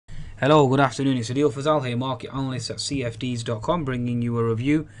Hello, good afternoon. It's Adil Fazal here, market analyst at CFDs.com, bringing you a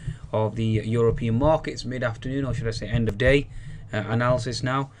review of the European markets mid-afternoon, or should I say end of day analysis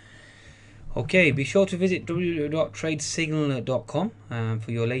now. Okay, be sure to visit www.tradesignal.com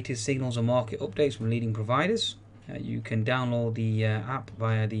for your latest signals and market updates from leading providers. You can download the app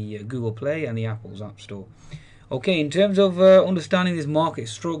via the Google Play and the Apple's App Store. Okay, in terms of understanding this market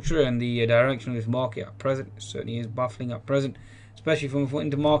structure and the direction of this market at present, it certainly is baffling at present, especially from a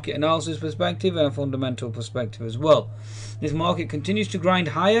intermarket analysis perspective and a fundamental perspective as well. This market continues to grind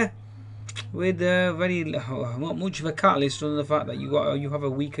higher with not much of a catalyst other than the fact that you have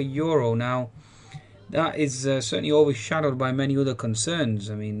a weaker euro. Now, that is certainly overshadowed by many other concerns.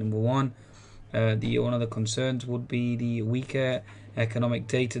 I mean, number one, one of the concerns would be the weaker economic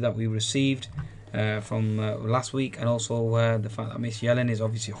data that we received from last week, and also the fact that Miss Yellen is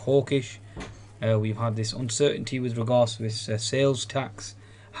obviously hawkish. We've had this uncertainty with regards to this sales tax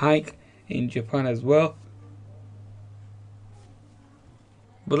hike in Japan as well.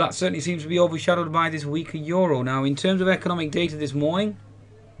 But that certainly seems to be overshadowed by this weaker euro. Now, in terms of economic data this morning,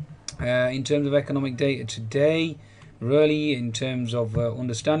 in terms of economic data today, really in terms of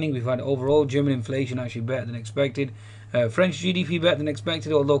understanding, we've had overall German inflation actually better than expected. French GDP better than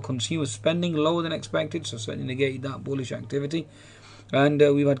expected, although consumer spending lower than expected, so certainly negated that bullish activity. And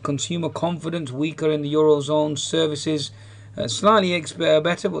we've had consumer confidence weaker in the Eurozone, services slightly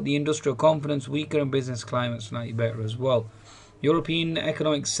better, but the industrial confidence weaker and business climate slightly better as well. European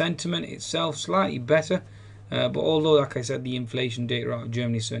economic sentiment itself slightly better, but although, like I said, the inflation data out of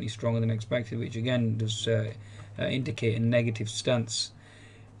Germany is certainly stronger than expected, which again does indicate a negative stance,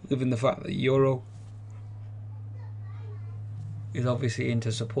 given the fact that the euro is obviously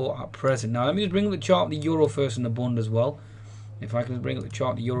into support at present. Now, let me just bring up the chart of the euro first and the bond as well. If I can bring up the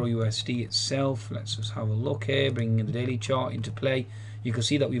chart, the Euro USD itself, let's just have a look here, bringing the daily chart into play. You can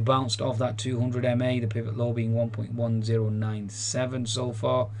see that we've bounced off that 200 MA, the pivot low being 1.1097 so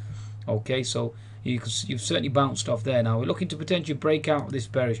far. Okay, so you've certainly bounced off there. Now we're looking to potentially break out of this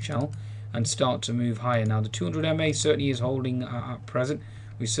bearish channel and start to move higher. Now the 200 MA certainly is holding at present.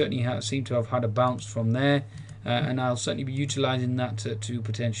 We certainly seem to have had a bounce from there, and I'll certainly be utilizing that to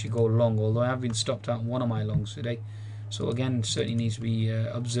potentially go long, although I have been stopped out in one of my longs today. So again, certainly needs to be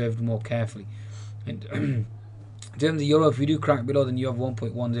observed more carefully. And in terms of the euro, if we do crack below, then you have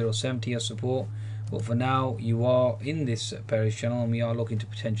 1.1070 as support. But for now, you are in this bearish channel, and we are looking to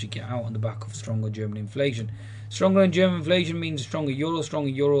potentially get out on the back of stronger German inflation. Stronger German inflation means stronger euro.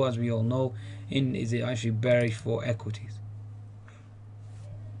 Stronger euro, as we all know, is it actually bearish for equities.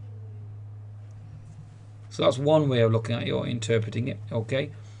 So that's one way of looking at it or interpreting it.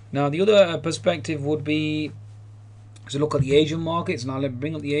 Okay. Now the other perspective would be to look at the Asian markets. Now let's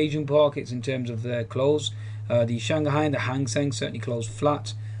bring up the Asian markets in terms of their close. The Shanghai and the Hang Seng certainly closed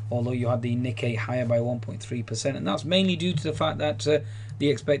flat, although you had the Nikkei higher by 1.3%, and that's mainly due to the fact that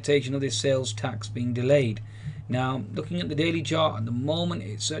the expectation of this sales tax being delayed. Now, looking at the daily chart at the moment,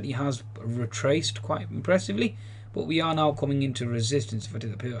 it certainly has retraced quite impressively, but we are now coming into resistance. If I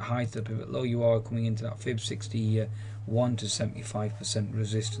take the pivot high to the pivot low, you are coming into that fib 61 to 75%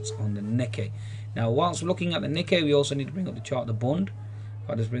 resistance on the Nikkei. Now, whilst we're looking at the Nikkei, we also need to bring up the chart of the bond.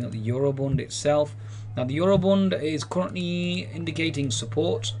 I'll just bring up the euro bond itself. Now, the euro bond is currently indicating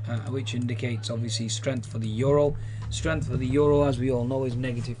support, which indicates obviously strength for the euro. Strength for the euro, as we all know, is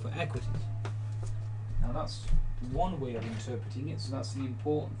negative for equities. Now, that's one way of interpreting it, so that's the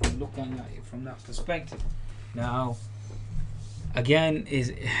important thing, looking at it from that perspective. Now, again,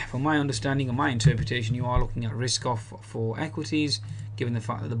 from my understanding and my interpretation, you are looking at risk off for equities, given the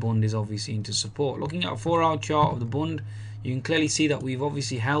fact that the bond is obviously into support. Looking at a 4-hour chart of the bond, you can clearly see that we've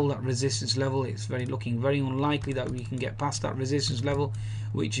obviously held that resistance level. It's looking very unlikely that we can get past that resistance level,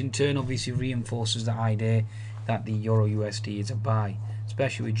 which in turn obviously reinforces the idea that the Euro USD is a buy,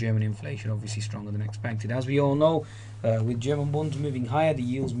 especially with German inflation obviously stronger than expected. As we all know, with German bonds moving higher, the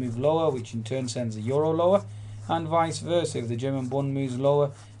yields move lower, which in turn sends the euro lower, and vice versa. If the German bond moves lower,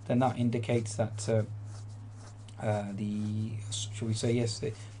 then that indicates that the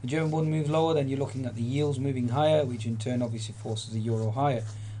German bond moves lower, then you're looking at the yields moving higher, which in turn obviously forces the euro higher.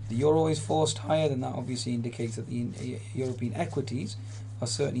 The euro is forced higher, then that obviously indicates that the European equities are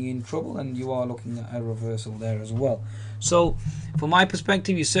certainly in trouble, and you are looking at a reversal there as well. So from my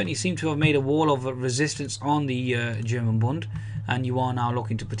perspective, you certainly seem to have made a wall of resistance on the German bond, and you are now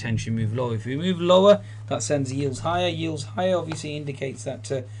looking to potentially move lower. If you move lower, that sends yields higher. Yields higher obviously indicates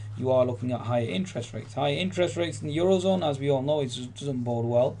that you are looking at higher interest rates. Higher interest rates in the Eurozone, as we all know, it doesn't bode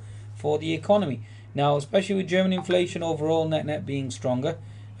well for the economy. Now, especially with German inflation overall net being stronger,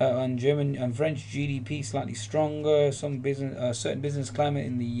 and German and French GDP slightly stronger. Some business, certain business climate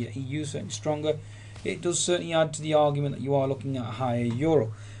in the EU certainly stronger. It does certainly add to the argument that you are looking at a higher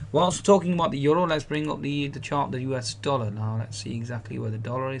euro. Whilst talking about the euro, let's bring up the chart, the US dollar. Now let's see exactly where the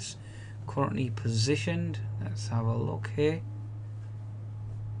dollar is currently positioned. Let's have a look here.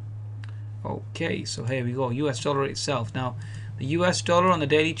 Okay, so here we go, US dollar itself. Now the US dollar on the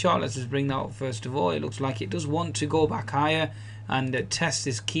daily chart, let's just bring that up first of all. It looks like it does want to go back higher and test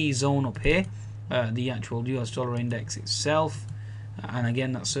this key zone up here, the actual US dollar index itself. And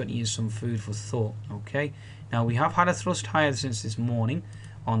again, that certainly is some food for thought. Okay, now we have had a thrust higher since this morning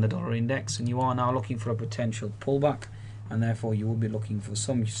on the dollar index, and you are now looking for a potential pullback, and therefore you will be looking for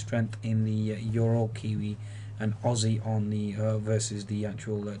some strength in the euro, Kiwi and Aussie on the versus the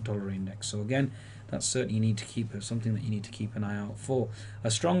actual dollar index. So again, that's certainly you need to keep something that you need to keep an eye out for. A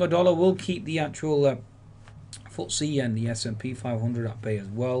stronger dollar will keep the actual FTSE and the S&P 500 at bay as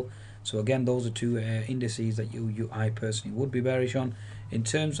well. So again, those are two indices that I personally would be bearish on. In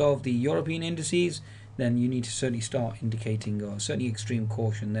terms of the European indices, then you need to certainly start indicating certainly extreme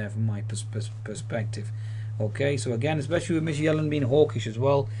caution there from my perspective. Okay, so again, especially with Miss Yellen being hawkish as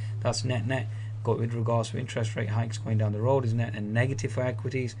well, that's net got with regards to interest rate hikes going down the road is net and negative for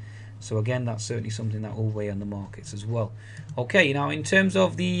equities. So again, that's certainly something that will weigh on the markets as well. Okay, now in terms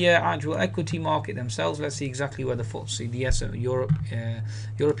of the actual equity market themselves, let's see exactly where the FTSE, the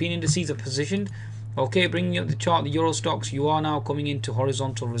European indices are positioned. Okay, bringing up the chart, the Euro Stoxx, you are now coming into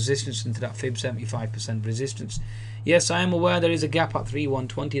horizontal resistance, into that fib 75% resistance. Yes, I am aware there is a gap at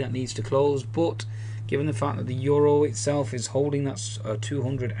 3120 that needs to close, but given the fact that the euro itself is holding that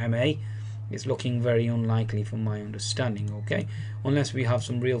 200 MA, it's looking very unlikely from my understanding, okay, unless we have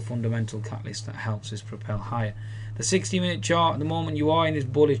some real fundamental catalyst that helps us propel higher. The 60-minute chart, at the moment you are in this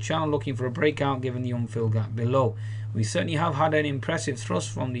bullish channel looking for a breakout given the unfilled gap below. We certainly have had an impressive thrust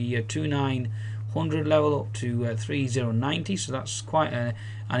from the 2900 level up to 3090, so that's quite an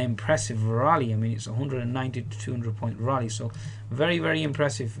impressive rally. I mean, it's a 190 to 200 point rally, so very, very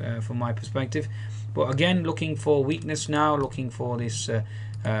impressive from my perspective. But again, looking for weakness now, looking for this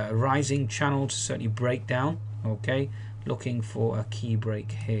rising channel to certainly break down. Okay, looking for a key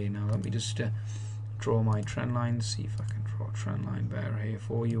break here. Now let me just draw my trend line, see if I can draw a trend line better here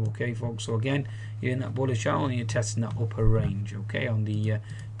for you. Okay folks, so again, you're in that bullish channel and you're testing that upper range, okay, on the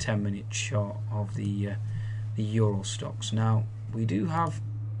 10-minute chart of the Euro Stoxx. Now we do have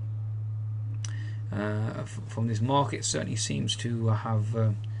from this market, certainly seems to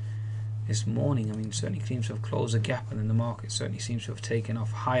have this morning, I mean, certainly seems to have closed a gap, and then the market certainly seems to have taken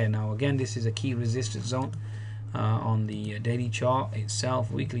off higher. Now again, this is a key resistance zone on the daily chart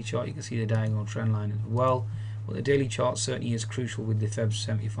itself. Weekly chart, you can see the diagonal trend line as well, but the daily chart certainly is crucial with the Feb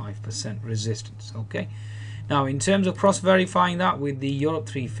 75% resistance. Okay, now in terms of cross verifying that with the Europe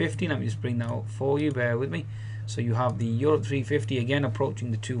 350, let me just bring that up for you, bear with me. So you have the Europe 350 again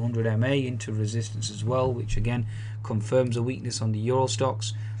approaching the 200 MA into resistance as well, which again confirms a weakness on the Euro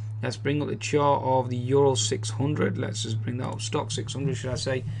Stoxx. Let's bring up the chart of the Euro 600. Let's just bring that up, Stoxx 600 should I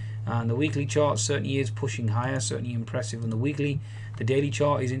say. And the weekly chart certainly is pushing higher, certainly impressive on the weekly. The daily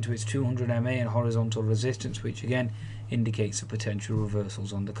chart is into its 200 MA and horizontal resistance, which again indicates the potential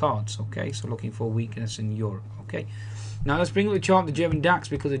reversals on the cards. Okay, so looking for weakness in Europe. Okay, now let's bring up the chart of the German DAX,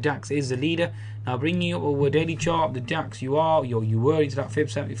 because the DAX is the leader. Now bringing up a daily chart of the DAX, you were into that fib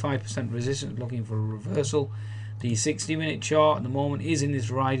 75% resistance, looking for a reversal. The 60-minute chart at the moment is in this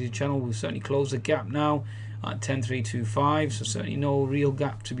rising channel. We've certainly closed the gap now at 10.325, so certainly no real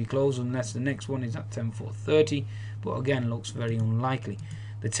gap to be closed unless the next one is at 10.430, but again looks very unlikely.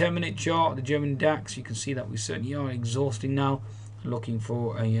 The 10-minute chart, the German DAX, you can see that we certainly are exhausting now, looking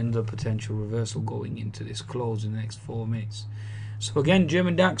for another potential reversal going into this close in the next 4 minutes. So again,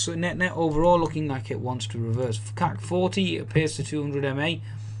 German DAX net overall looking like it wants to reverse. For CAC 40, it appears to 200 MA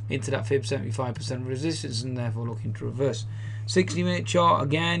into that fib 75% resistance, and therefore looking to reverse. 60-minute chart,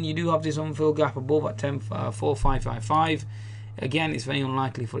 again, you do have this unfilled gap above at 10.4555. Again, it's very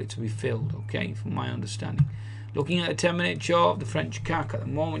unlikely for it to be filled, okay, from my understanding. Looking at a 10-minute chart, the French CAC at the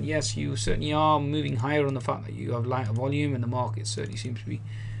moment, yes, you certainly are moving higher on the fact that you have lighter volume, and the market certainly seems to be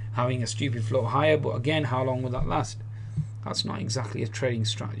having a stupid float higher, but again, how long will that last? That's not exactly a trading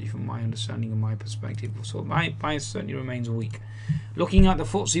strategy from my understanding and my perspective, so my bias certainly remains weak. Looking at the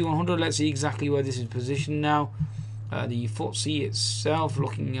FTSE 100, let's see exactly where this is positioned now. The FTSE itself,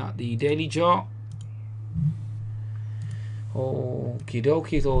 looking at the daily chart. Okie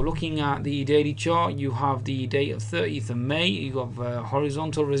dokie, so looking at the daily chart, you have the date of 30th of May. You have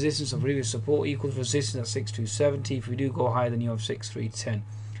horizontal resistance of previous support equals resistance at 6270. If we do go higher, then you have 6310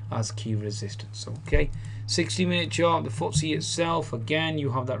 as key resistance. Okay, 60-minute chart, the FTSE itself, again,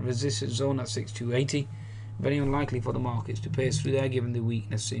 you have that resistance zone at 6280. Very unlikely for the markets to pace through there given the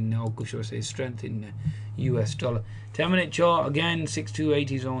weakness in, or should I say strength in US dollar. 10-minute chart, again,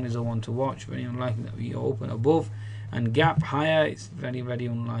 6280 zone is a one to watch. Very unlikely that we open above. And gap higher, it's very, very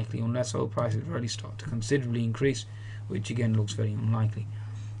unlikely unless oil prices really start to considerably increase, which again looks very unlikely.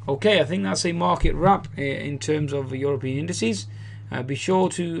 Okay, I think that's a market wrap in terms of European indices. Be sure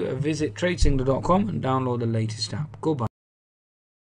to visit tradesignal.com and download the latest app. Goodbye.